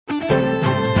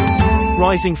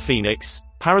Rising Phoenix,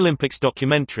 Paralympics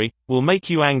documentary, will make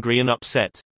you angry and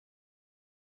upset.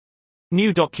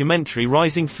 New documentary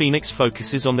Rising Phoenix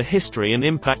focuses on the history and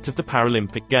impact of the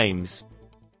Paralympic Games.